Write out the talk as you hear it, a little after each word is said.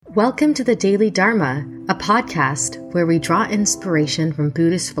Welcome to the Daily Dharma, a podcast where we draw inspiration from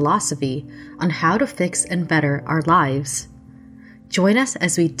Buddhist philosophy on how to fix and better our lives. Join us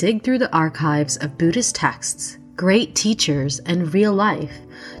as we dig through the archives of Buddhist texts, great teachers, and real life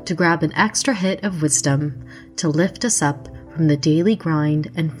to grab an extra hit of wisdom to lift us up from the daily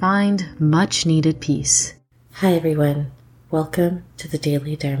grind and find much-needed peace. Hi everyone, welcome to the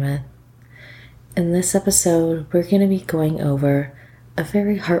Daily Dharma. In this episode, we're going to be going over a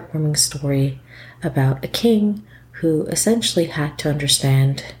very heartwarming story about a king who essentially had to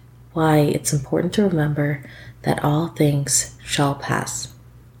understand why it's important to remember that all things shall pass.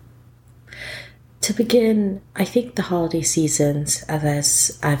 To begin, I think the holiday seasons,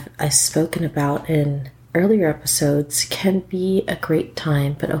 as I've spoken about in earlier episodes, can be a great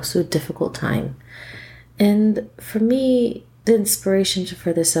time, but also a difficult time. And for me, the inspiration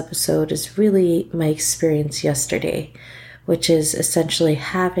for this episode is really my experience yesterday, which is essentially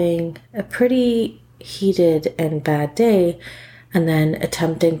having a pretty heated and bad day and then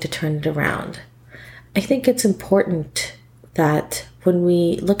attempting to turn it around. I think it's important that when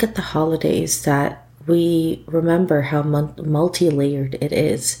we look at the holidays that we remember how multi-layered it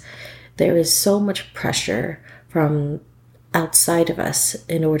is. There is so much pressure from outside of us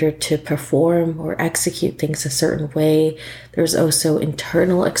in order to perform or execute things a certain way. There's also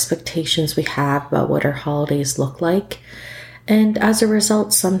internal expectations we have about what our holidays look like. And as a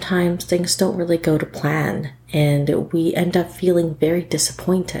result, sometimes things don't really go to plan, and we end up feeling very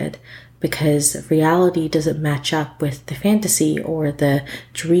disappointed because reality doesn't match up with the fantasy or the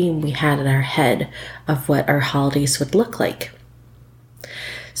dream we had in our head of what our holidays would look like.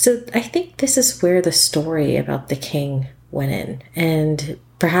 So I think this is where the story about the king went in, and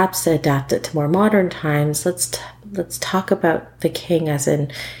perhaps to adapt it to more modern times, let's talk about the king as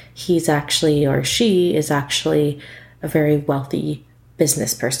in he's actually, or she is actually, a very wealthy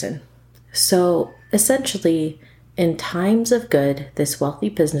business person. So essentially, in times of good, this wealthy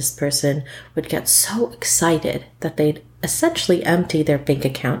business person would get so excited that they'd essentially empty their bank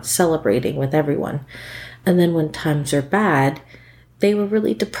account celebrating with everyone. And then when times are bad, they were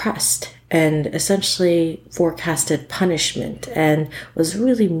really depressed and essentially forecasted punishment and was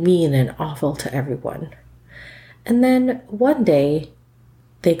really mean and awful to everyone. And then one day,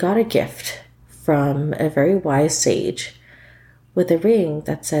 they got a gift from a very wise sage with a ring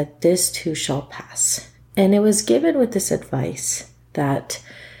that said, "This too shall pass." And it was given with this advice that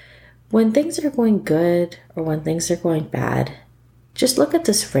when things are going good or when things are going bad, just look at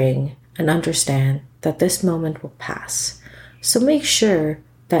this ring and understand that this moment will pass. So make sure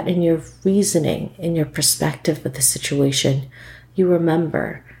that in your reasoning, in your perspective of the situation, you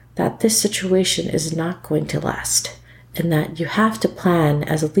remember that this situation is not going to last and that you have to plan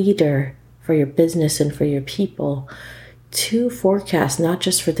as a leader for your business and for your people to forecast not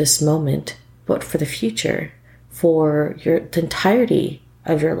just for this moment, but for the future, for the entirety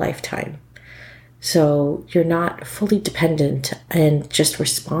of your lifetime. So you're not fully dependent and just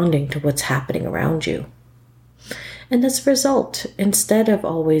responding to what's happening around you. And as a result, instead of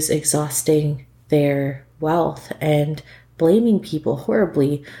always exhausting their wealth and blaming people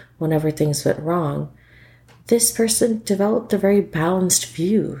horribly whenever things went wrong, this person developed a very balanced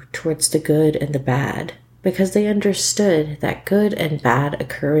view towards the good and the bad because they understood that good and bad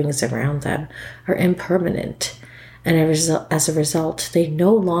occurrings around them are impermanent. And as a result, they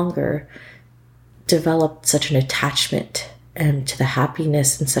no longer developed such an attachment to the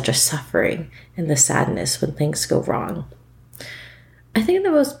happiness and such a suffering and the sadness when things go wrong. I think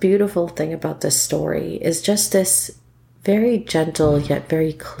the most beautiful thing about this story is just this very gentle yet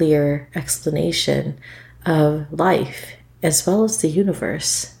very clear explanation of life as well as the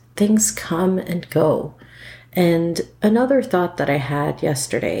universe. Things come and go. And another thought that I had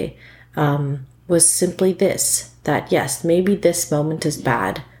yesterday was simply this, that yes, maybe this moment is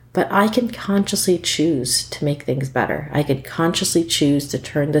bad, but I can consciously choose to make things better. I can consciously choose to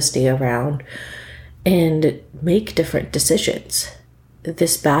turn this day around and make different decisions.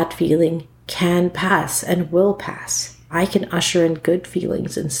 This bad feeling can pass and will pass. I can usher in good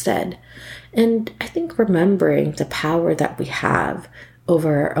feelings instead. And I think remembering the power that we have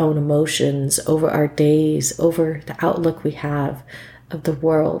over our own emotions, over our days, over the outlook we have of the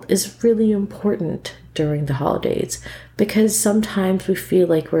world is really important during the holidays, because sometimes we feel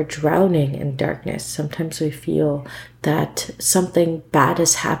like we're drowning in darkness. Sometimes we feel that something bad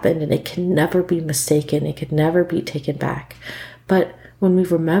has happened and it can never be mistaken. It can never be taken back. But when we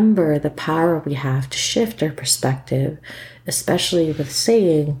remember the power we have to shift our perspective, especially with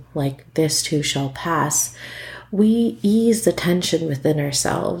saying like, "This too shall pass," we ease the tension within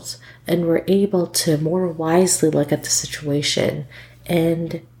ourselves and we're able to more wisely look at the situation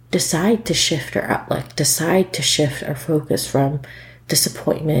and decide to shift our outlook, decide to shift our focus from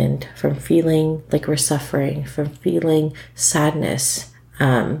disappointment, from feeling like we're suffering, from feeling sadness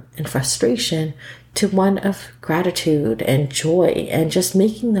and frustration, to one of gratitude and joy and just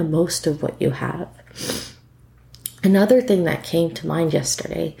making the most of what you have. Another thing that came to mind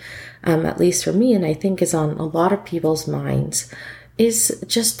yesterday, at least for me, and I think is on a lot of people's minds, is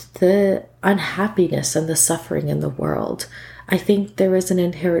just the unhappiness and the suffering in the world. I think there is an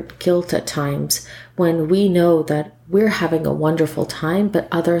inherent guilt at times when we know that we're having a wonderful time, but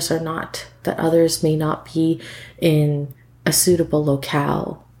others are not, that others may not be in a suitable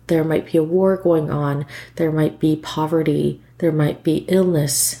locale. There might be a war going on, there might be poverty, there might be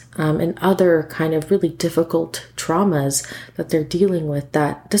illness, and other kind of really difficult traumas that they're dealing with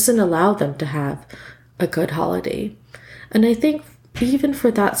that doesn't allow them to have a good holiday. And I think even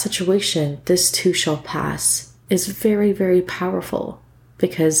for that situation, this too shall pass is very, very powerful,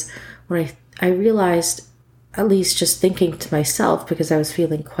 because when I realized, at least just thinking to myself, because I was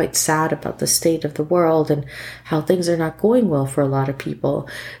feeling quite sad about the state of the world and how things are not going well for a lot of people,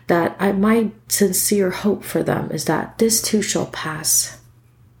 that my sincere hope for them is that this too shall pass,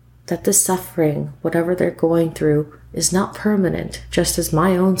 that this suffering, whatever they're going through, is not permanent, just as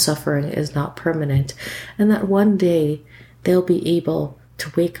my own suffering is not permanent, and that one day they'll be able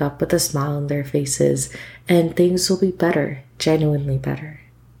to wake up with a smile on their faces and things will be better, genuinely better.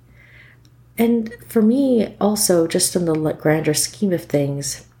 And for me, also, just in the grander scheme of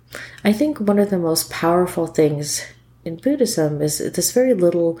things, I think one of the most powerful things in Buddhism is this very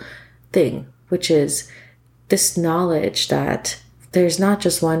little thing, which is this knowledge that there's not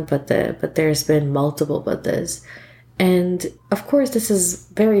just one Buddha, but there's been multiple Buddhas. And of course, this is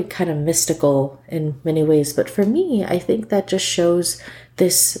very kind of mystical in many ways, but for me, I think that just shows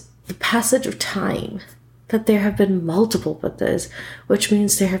the passage of time, that there have been multiple Buddhas, which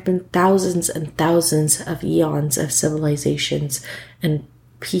means there have been thousands and thousands of eons of civilizations and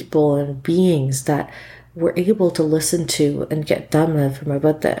people and beings that were able to listen to and get Dhamma from a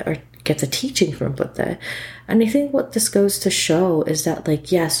Buddha, or get the teaching from Buddha. And I think what this goes to show is that,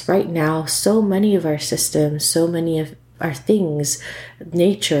 like, yes, right now, so many of our systems, so many of our things,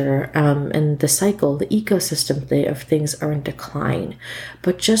 nature, and the cycle, the ecosystem of things are in decline.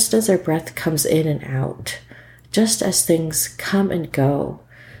 But just as our breath comes in and out, just as things come and go,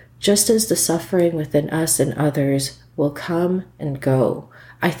 just as the suffering within us and others will come and go,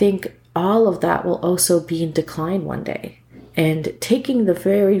 I think all of that will also be in decline one day. And taking the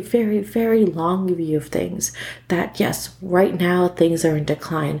very, very, very long view of things, that yes, right now things are in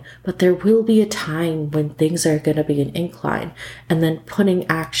decline, but there will be a time when things are going to be in incline, and then putting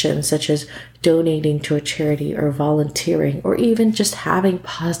actions such as donating to a charity or volunteering, or even just having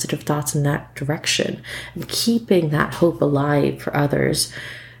positive thoughts in that direction and keeping that hope alive for others.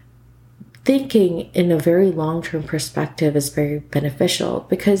 Thinking in a very long-term perspective is very beneficial,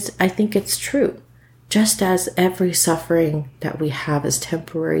 because I think it's true. Just as every suffering that we have is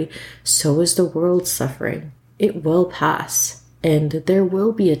temporary, so is the world's suffering. It will pass, and there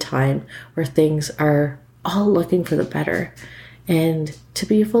will be a time where things are all looking for the better. And to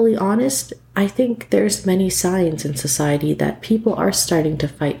be fully honest, I think there's many signs in society that people are starting to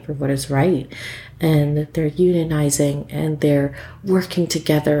fight for what is right, and they're unionizing, and they're working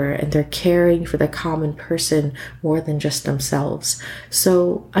together, and they're caring for the common person more than just themselves.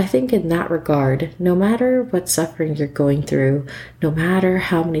 So I think in that regard, no matter what suffering you're going through, no matter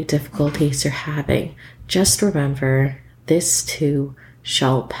how many difficulties you're having, just remember, this too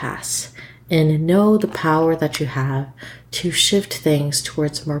shall pass. And know the power that you have to shift things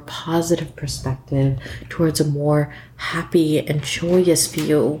towards a more positive perspective, towards a more happy and joyous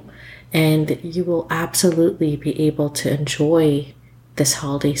view. And you will absolutely be able to enjoy this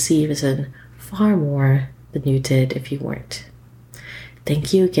holiday season far more than you did if you weren't.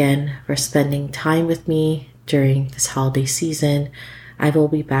 Thank you again for spending time with me during this holiday season. I will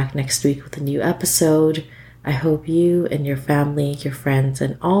be back next week with a new episode. I hope you and your family, your friends,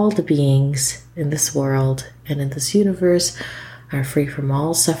 and all the beings in this world and in this universe are free from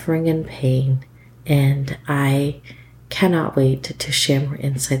all suffering and pain. And I cannot wait to share more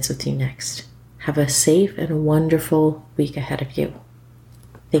insights with you next. Have a safe and wonderful week ahead of you.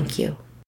 Thank you.